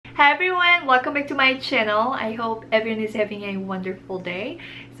Hi everyone, welcome back to my channel. I hope everyone is having a wonderful day.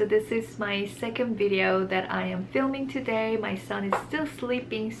 So this is my second video that I am filming today. My son is still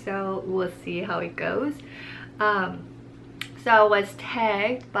sleeping, so we'll see how it goes. So I was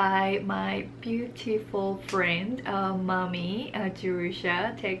tagged by my beautiful friend, mommy,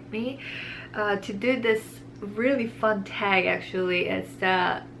 Jerusha, tagged me to do this really fun tag. Actually, it's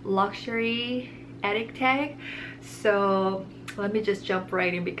the luxury ADDICT tag. So let me just jump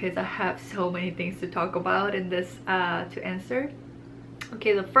right in because I have so many things to talk about in this to answer.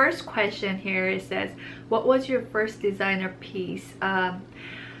 Okay, the first question here says, what was your first designer piece?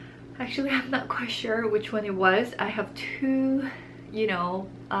 Actually, I'm not quite sure which one it was. I have two,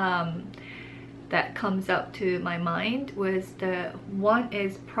 that comes up to my mind. Was the one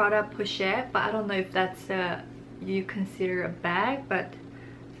is Prada pochette, but I don't know if that's you consider a bag, but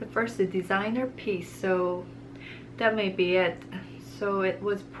the first a designer piece, so that may be it. So it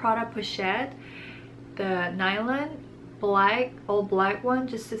was Prada pochette, the nylon black, all black one,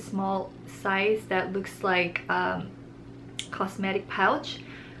 just a small size that looks like cosmetic pouch,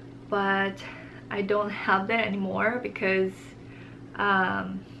 but I don't have that anymore because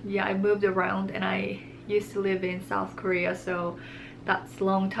yeah, I moved around and I used to live in South Korea, so that's a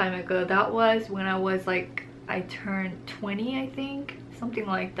long time ago. That was when I was like, I turned 20, I think, something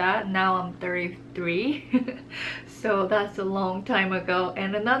like that. Now I'm 33. So that's a long time ago.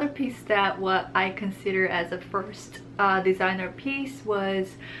 And another piece that what I consider as a first designer piece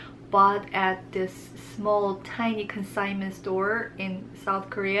was bought at this small tiny consignment store in South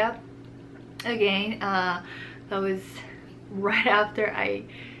Korea. Again, that was right after I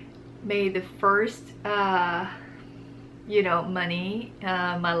made the first money,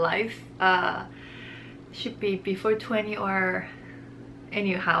 my life. Should be before 20 or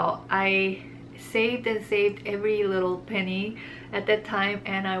anyhow. I saved and saved every little penny at that time,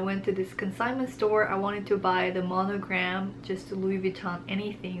 and I went to this consignment store. I wanted to buy the monogram, just Louis Vuitton,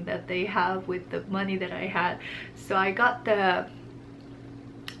 anything that they have with the money that I had. So I got the,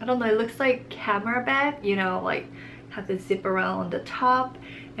 I don't know, it looks like camera bag, like have the zip around on the top,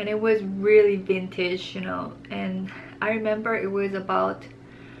 and it was really vintage, and I remember it was about,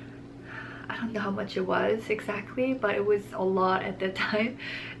 I don't know how much it was exactly, but it was a lot at that time.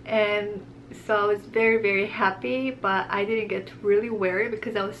 And so I was very happy, but I didn't get to really wear it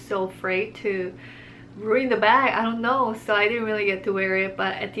because I was so afraid to ruin the bag. I don't know, so I didn't really get to wear it.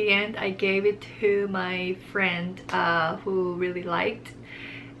 But at the end I gave it to my friend who really liked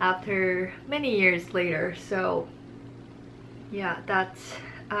after many years later. So yeah, that's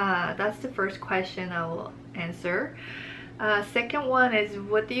the first question I will answer. Second one is,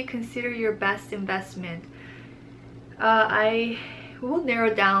 what do you consider your best investment? I will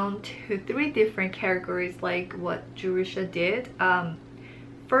narrow down to 3 different categories like what Jerusha did.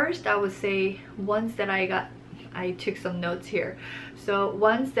 First, I would say ones that I took some notes here. So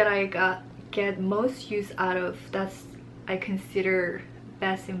ones that I get most use out of, that's I consider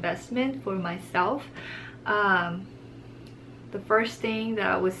best investment for myself. The first thing that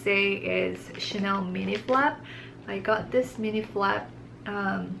I would say is Chanel mini flap. I got this mini flap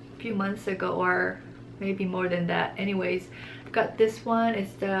a few months ago, or maybe more than that. Anyways, I've got this one.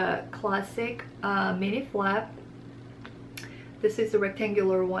 It's the classic mini flap. This is the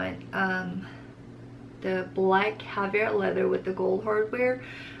rectangular one, the black caviar leather with the gold hardware.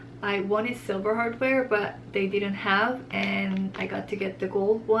 I wanted silver hardware, but they didn't have, and I got to get the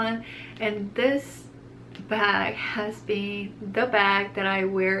gold one. And this bag has been the bag that I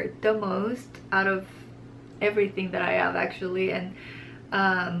wear the most out of everything that I have, actually, and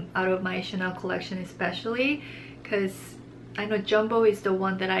out of my Chanel collection especially, because I know Jumbo is the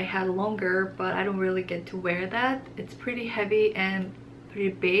one that I had longer, but I don't really get to wear that. It's pretty heavy and pretty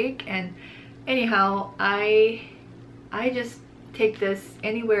big, and anyhow, I just take this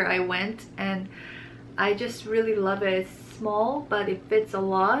anywhere I went, and I just really love it. It's small, but it fits a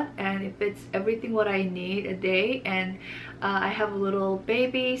lot, and it fits everything what I need a day. And I have a little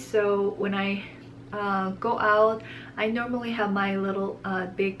baby, so when I go out, I normally have my little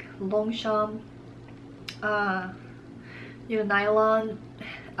big Longchamp nylon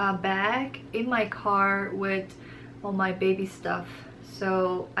bag in my car with all my baby stuff.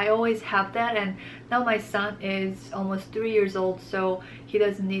 So I always have that, and now my son is almost 3 years old, so he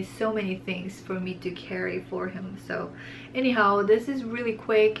doesn't need so many things for me to carry for him. So anyhow, this is really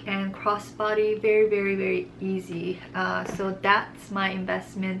quick and crossbody, very easy. So that's my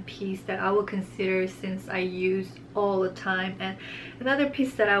investment piece that I will consider, since I use all the time. And another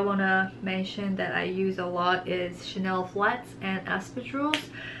piece that I want to mention that I use a lot is Chanel flats and espadrilles.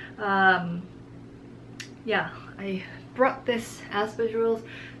 Yeah, I brought this espadrilles.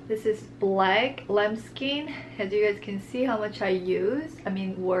 This is black lambskin. As you guys can see how much I use,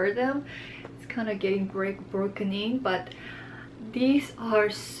 wear them. It's kind of getting broken in, but these are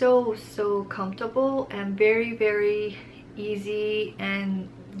so comfortable and very easy, and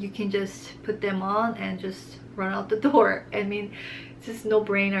you can just put them on and just run out the door. It's just no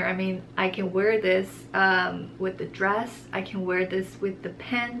brainer. I can wear this with the dress, I can wear this with the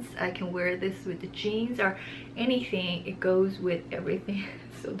pants, I can wear this with the jeans or anything. It goes with everything.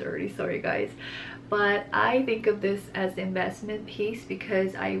 It's so dirty, sorry guys, but I think of this as an investment piece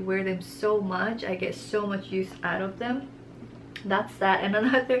because I wear them so much. I get so much use out of them. That's that. And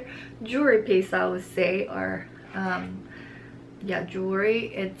another jewelry piece I would say are yeah,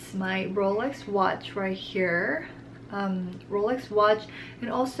 jewelry. It's my Rolex watch right here. Rolex watch,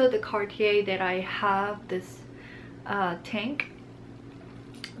 and also the Cartier that I have, this tank.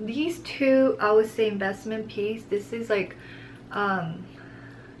 These two I would say investment piece. This is like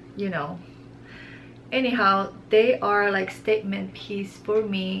you know, anyhow, they are like statement piece for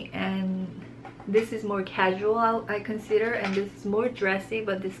me, and this is more casual I consider, and this is more dressy,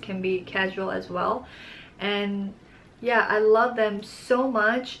 but this can be casual as well. And yeah, I love them so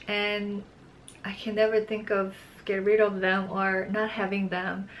much, and I can never think of get rid of them or not having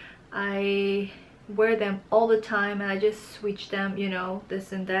them. I wear them all the time, and I just switch them, you know,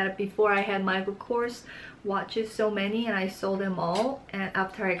 this and that. Before I had Michael Kors watches, so many, and I sold them all, and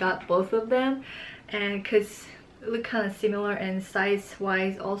after I got both of them, and because they look kind of similar and size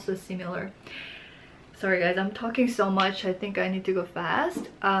wise also similar. Sorry guys, I'm talking so much, I think I need to go fast.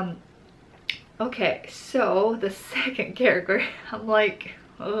 Okay, so the second category, I'm like,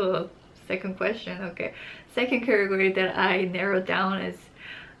 oh, second question. Okay, second category that I narrowed down is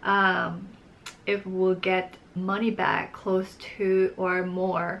if we'll get money back close to or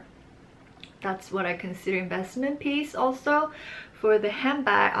more. That's what I consider investment piece. Also for the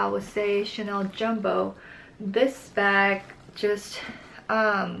handbag, I would say Chanel Jumbo. This bag, just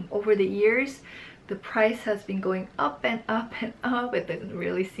over the years, the price has been going up and up and up. It doesn't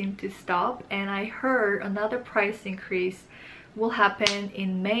really seem to stop, and I heard another price increase will happen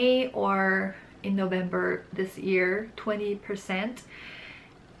in May or in November this year, 20%.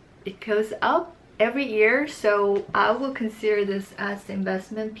 It goes up every year, so I will consider this as the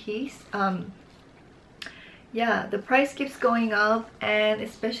investment piece. Yeah, the price keeps going up, and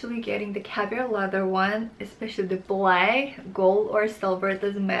especially getting the caviar leather one, especially the black, gold or silver, it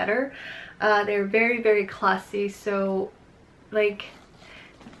doesn't matter. They're very classy. So like,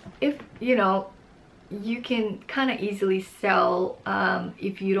 if you know, you can kind of easily sell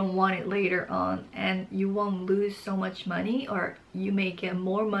if you don't want it later on, and you won't lose so much money, or you may get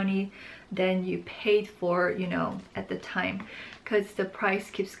more money than you paid for, you know, at the time, because the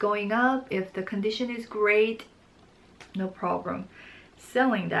price keeps going up. If the condition is great, no problem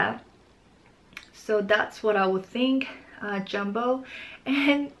selling that. So that's what I would think. Jumbo.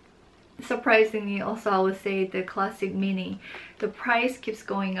 And surprisingly also, I would say the classic mini. The price keeps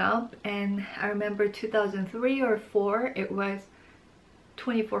going up, and I remember 2003 or 4 it was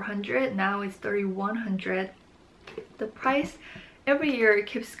 2,400, now it's 3,100. The price every year it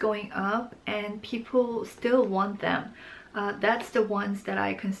keeps going up, and people still want them. That's the ones that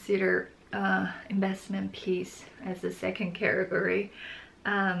I consider investment piece as the second category.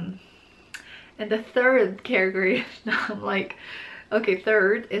 And the third category, I'm like, okay,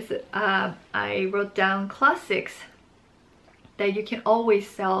 third is I wrote down classics that you can always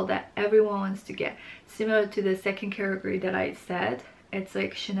sell, that everyone wants to get, similar to the second category that I said. It's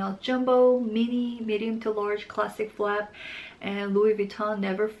like Chanel Jumbo, Mini, medium to large, classic flap, and Louis Vuitton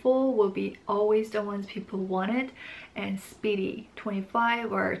Neverfull will be always the ones people wanted, and Speedy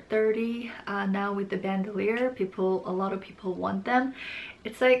 25 or 30. Now with the bandolier, a lot of people want them.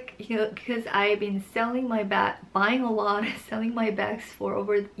 It's like, you know, because I've been selling my bag, buying a lot, selling my bags for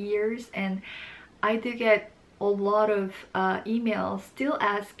over years, and I do get a lot of emails still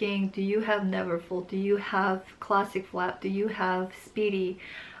asking, do you have Neverfull, do you have classic flap, do you have Speedy,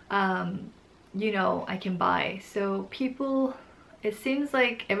 you know, I can buy. So people, it seems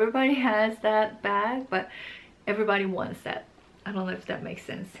like everybody has that bag, but everybody wants that. I don't know if that makes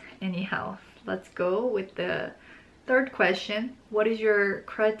sense. Anyhow, let's go with the third question. What is your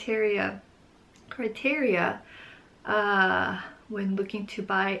criteria when looking to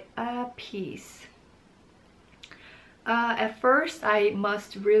buy a piece? At first, I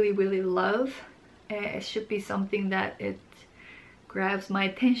must really love. It should be something that it grabs my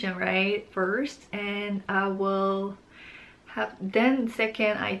attention right first, and I will have, then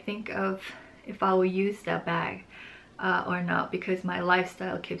second I think of if I will use that bag or not, because my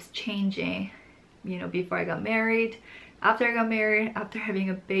lifestyle keeps changing. You know, before I got married, after I got married, after having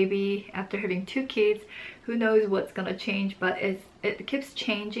a baby, after having 2 kids, who knows what's gonna change, but it keeps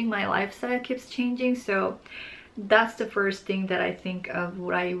changing. My lifestyle keeps changing, so that's the first thing that I think of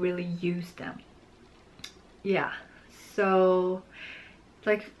when I really use them. Yeah, so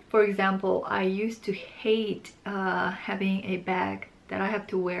like for example, I used to hate having a bag that I have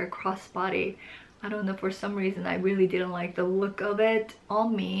to wear crossbody. I don't know, for some reason I really didn't like the look of it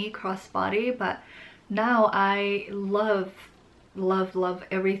on me, crossbody, but now I love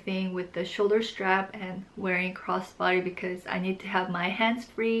everything with the shoulder strap and wearing crossbody, because I need to have my hands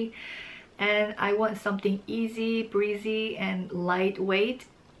free and I want something easy, breezy, and lightweight.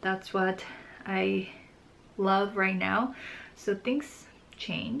 That's what I love right now. So things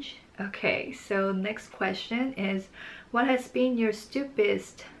change. Okay, so next question is, what has been your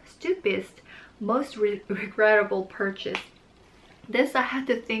stupidest most regrettable purchase? This I had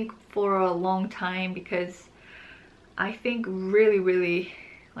to think for a long time, because I think really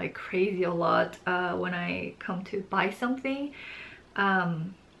like crazy a lot when I come to buy something.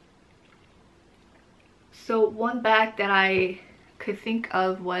 So one bag that I could think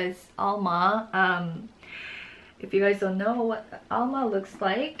of was Alma. If you guys don't know what Alma looks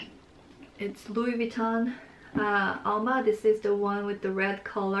like, it's Louis Vuitton Alma. This is the one with the red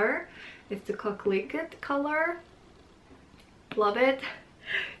color. It's the coquelicot color. Love it.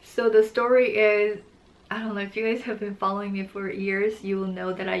 So the story is, I don't know if you guys have been following me for years, you will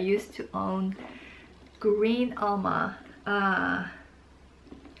know that I used to own green Alma. I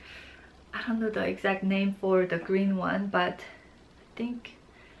don't know the exact name for the green one, but I think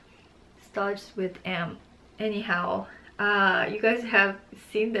it starts with M. Anyhow, you guys have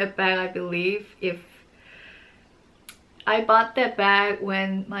seen that bag, I believe. If I bought that bag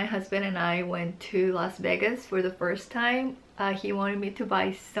when my husband and I went to Las Vegas for the first time. He wanted me to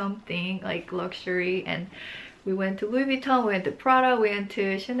buy something like luxury, and we went to Louis Vuitton, we went to Prada, we went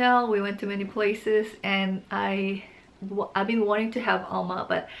to Chanel, we went to many places, and I've been wanting to have Alma,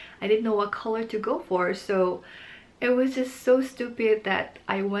 but I didn't know what color to go for. So it was just so stupid that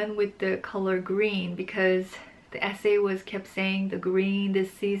I went with the color green, because the essay kept saying the green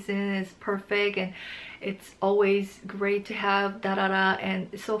this season is perfect and it's always great to have da da da and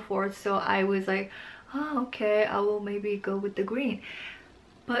so forth. So I was like, oh, okay, I will maybe go with the green.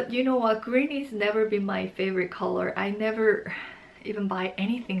 But you know what, green has never been my favorite color. I never even buy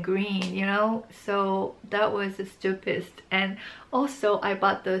anything green, you know, so that was the stupidest. And also I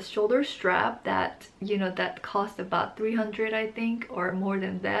bought the shoulder strap that, you know, that cost about 300, I think, or more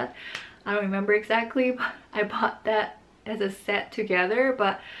than that. I don't remember exactly, but I bought that as a set together.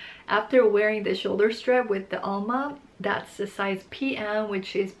 But after wearing the shoulder strap with the Alma, that's the size PM,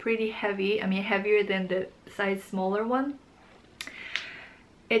 which is pretty heavy. I mean, heavier than the size smaller one.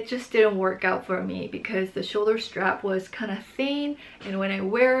 It just didn't work out for me, because the shoulder strap was kind of thin, and when I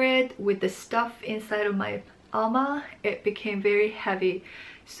wear it with the stuff inside of my Alma, it became very heavy,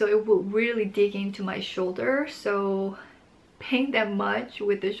 so it would really dig into my shoulder. So paying that much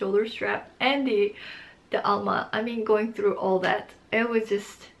with the shoulder strap and the Alma, I mean, going through all that, it was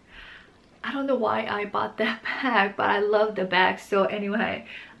just, I don't know why I bought that bag, but I love the bag. So anyway,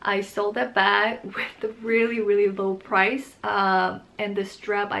 I sold that bag with a really low price, and the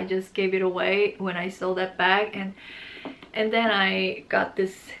strap, I just gave it away when I sold that bag. And then I got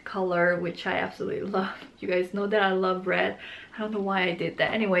this color, which I absolutely love. You guys know that I love red. I don't know why I did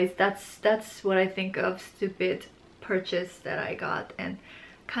that. Anyways, that's what I think of stupid purchase that I got, and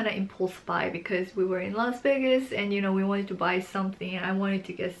kind of impulse buy, because we were in Las Vegas and, you know, we wanted to buy something and I wanted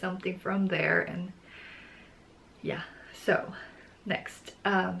to get something from there. And yeah, so next,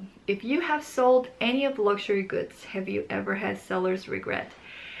 if you have sold any of luxury goods, have you ever had seller's regret?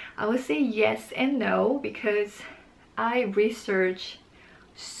 I would say yes and no, because I research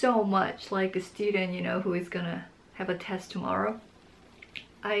so much, like a student, you know, who is gonna have a test tomorrow.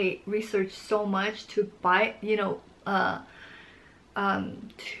 I research so much to buy, you know,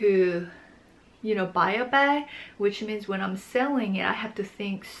 buy a bag, which means when I'm selling it, I have to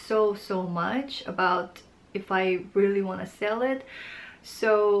think so much about if I really want to sell it.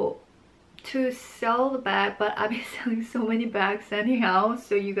 So to sell the bag, but I've been selling so many bags anyhow,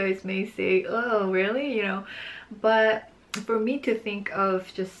 so you guys may say, oh really, you know, but for me to think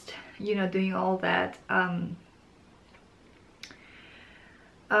of just, you know, doing all that,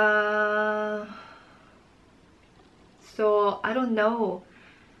 so I don't know,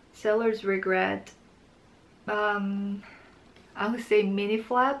 seller's regret, I would say mini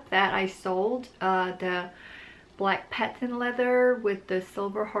flap that I sold, the black patent leather with the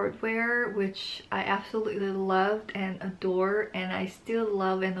silver hardware, which I absolutely loved and adore, and I still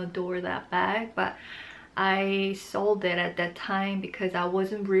love and adore that bag. But I sold it at that time because I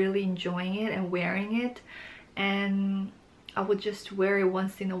wasn't really enjoying it and wearing it, and I would just wear it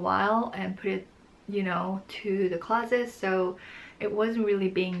once in a while and put it, you know, to the closet, so it wasn't really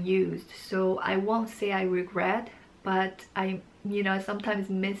being used. So I won't say I regret, but I, you know, sometimes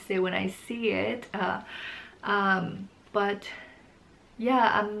miss it when I see it. But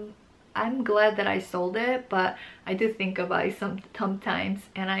yeah, I'm glad that I sold it, but I do think about it sometimes,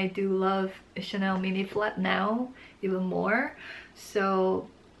 and I do love Chanel mini flat now even more. So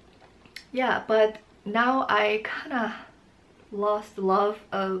yeah, but now I kind of lost love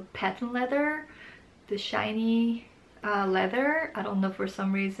of patent leather, the shiny leather. I don't know, for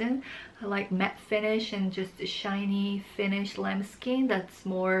some reason I like matte finish and just the shiny finish lambskin. That's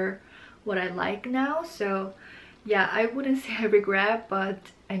more what I like now. So yeah, I wouldn't say I regret, but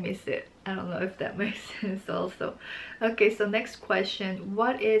I miss it. I don't know if that makes sense also. Okay, so next question.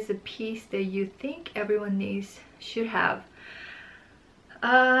 What is a piece that you think everyone should have?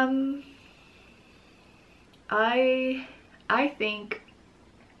 I think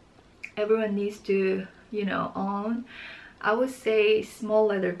everyone needs to, you know, own, I would say, small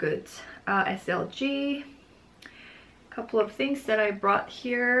leather goods. SLG. Couple of things that I brought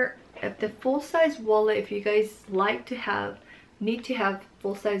here. At the full-size wallet, if you guys need to have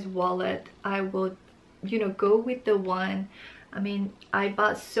full-size wallet, I will, you know, go with the one. I mean, I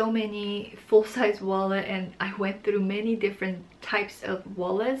bought so many full-size wallet and I went through many different types of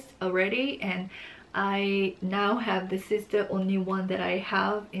wallets already, and I now have, this is the only one that I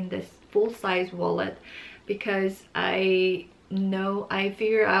have in this full-size wallet, because I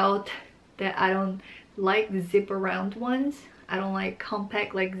figure out that I don't like the zip around ones. I don't like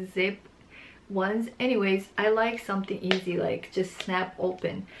compact like zip ones. Anyways, I like something easy, like just snap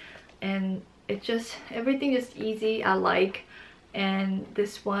open, and it just, everything is easy. I like. And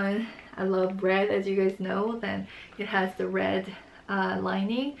this one, I love red, as you guys know. Then it has the red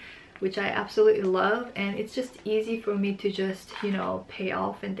lining, which I absolutely love, and it's just easy for me to just, you know, pay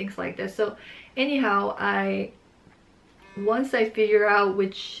off and things like that. So anyhow, once I figure out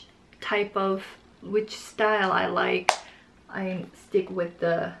which style I like, I stick with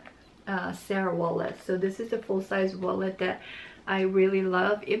the Sara wallet. So this is the full-size wallet that I really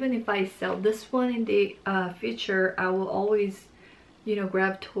love. Even if I sell this one in the future, I will always, you know,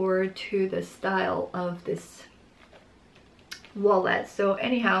 grab toward to the style of this wallet. So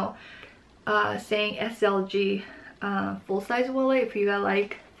anyhow, saying SLG full-size wallet, if you got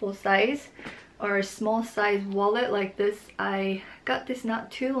like full-size or small size wallet like this. I got this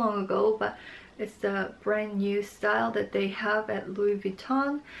not too long ago, but it's the brand new style that they have at Louis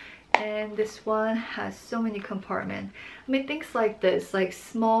Vuitton, and this one has so many compartments. I mean, things like this, like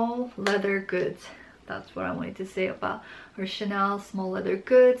small leather goods, that's what I wanted to say about our Chanel small leather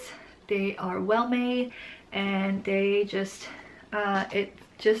goods. They are well made, and they just it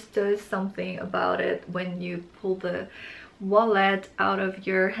just does something about it when you pull the wallet out of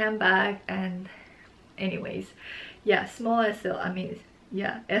your handbag. And anyways, yeah, small SLG.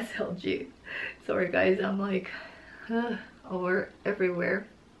 Sorry guys, I'm like over everywhere.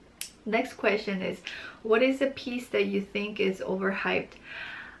 Next question is, what is a piece that you think is overhyped?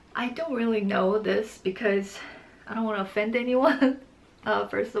 I don't really know this because I don't want to offend anyone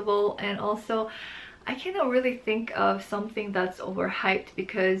first of all, and also I cannot really think of something that's overhyped,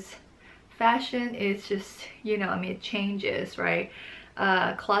 because fashion is just, you know, I mean, it changes, right?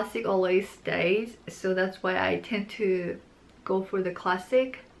 Classic always stays, so that's why I tend to go for the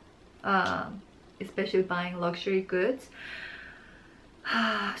classic, especially buying luxury goods.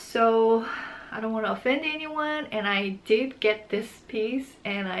 So I don't want to offend anyone, and I did get this piece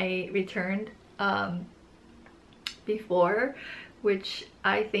and I returned before, which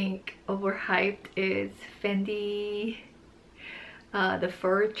I think overhyped, is Fendi the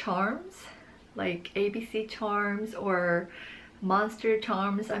fur charms, like ABC charms or monster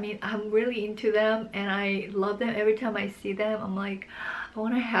charms. I mean, I'm really into them and I love them. Every time I see them, I'm like, I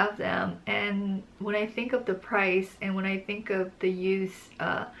want to have them. And when I think of the price and when I think of the use,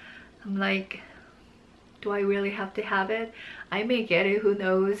 I'm like, do I really have to have it? I may get it, who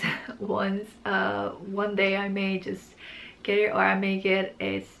knows. One day I may just get it, or I may get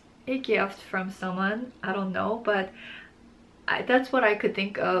a gift from someone, I don't know. But that's what I could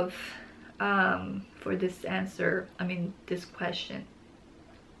think of for this answer, I mean this question.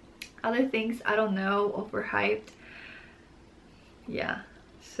 Other things, I don't know, overhyped. Yeah,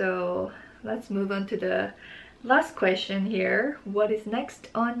 so let's move on to the last question here. What is next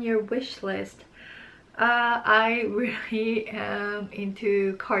on your wish list? I really am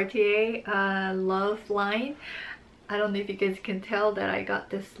into Cartier Love line. I don't know if you guys can tell that I got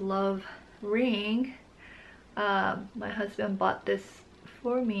this love ring My husband bought this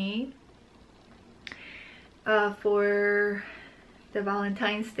for me for the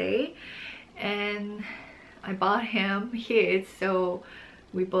Valentine's Day, and I bought him his, so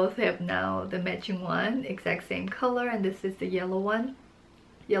we both have now the matching one, exact same color, and this is the yellow one,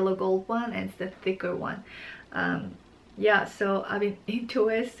 yellow gold one, and it's the thicker one. Yeah, so I've been into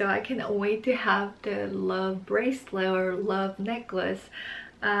it, so I cannot wait to have the love bracelet or love necklace,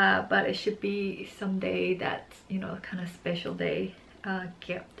 but it should be someday that's, you know, kind of special day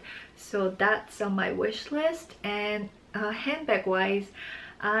gift. So that's on my wish list. And handbag wise,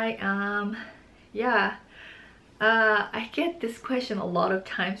 I get this question a lot of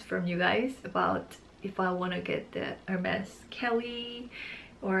times from you guys about if I want to get the Hermes Kelly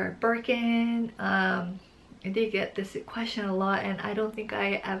or Birkin. I did get this question a lot, and I don't think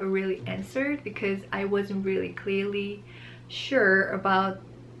I ever really answered because I wasn't really clearly sure about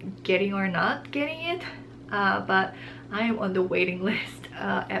getting or not getting it. But I am on the waiting list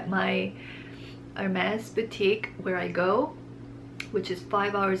at my Hermes boutique where I go, which is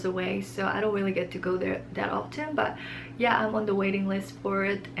 5 hours away, so I don't really get to go there that often. But yeah, I'm on the waiting list for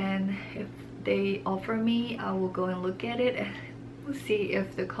it, and if they offer me, I will go and look at it, and we'll see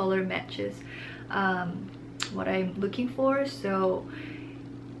if the color matches what I'm looking for. So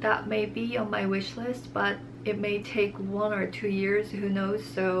that may be on my wish list, but it may take 1 or 2 years, who knows.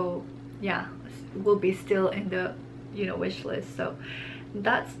 So yeah, we'll be still in the, you know, wish list. So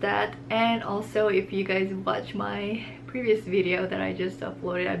that's that. And also, if you guys watch my previous video that I just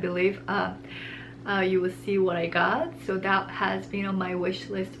uploaded, I believe, you will see what I got. So that has been on my wish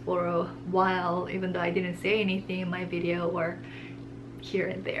list for a while, even though I didn't say anything in my video or here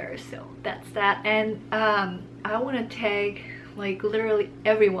and there. So that's that. And I want to tag like literally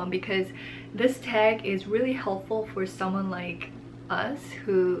everyone, because this tag is really helpful for someone like us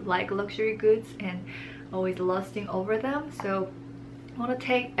who like luxury goods and always lusting over them. So I want to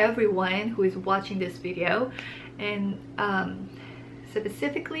tag everyone who is watching this video, and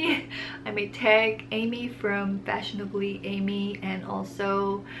specifically I may tag Amy from Fashionablyamy, and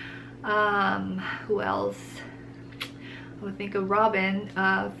also who else? I would think of Robin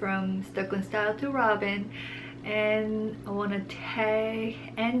from Stuck on Style to Robin, and I want to tag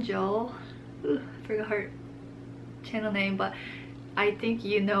Angel. Ooh, I forgot her channel name, but I think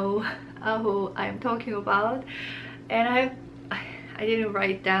you know who I'm talking about. And I didn't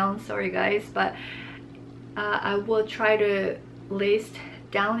write down, sorry guys, but I will try to list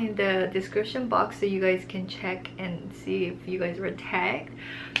down in the description box so you guys can check and see if you guys were tagged.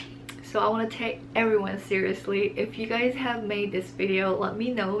 So I want to take everyone seriously. If you guys have made this video, let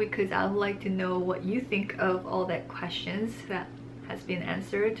me know, because I would like to know what you think of all that questions that has been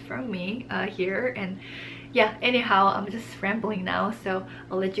answered from me here. And yeah, anyhow, I'm just rambling now, so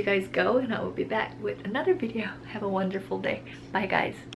I'll let you guys go, and I will be back with another video. Have a wonderful day. Bye guys.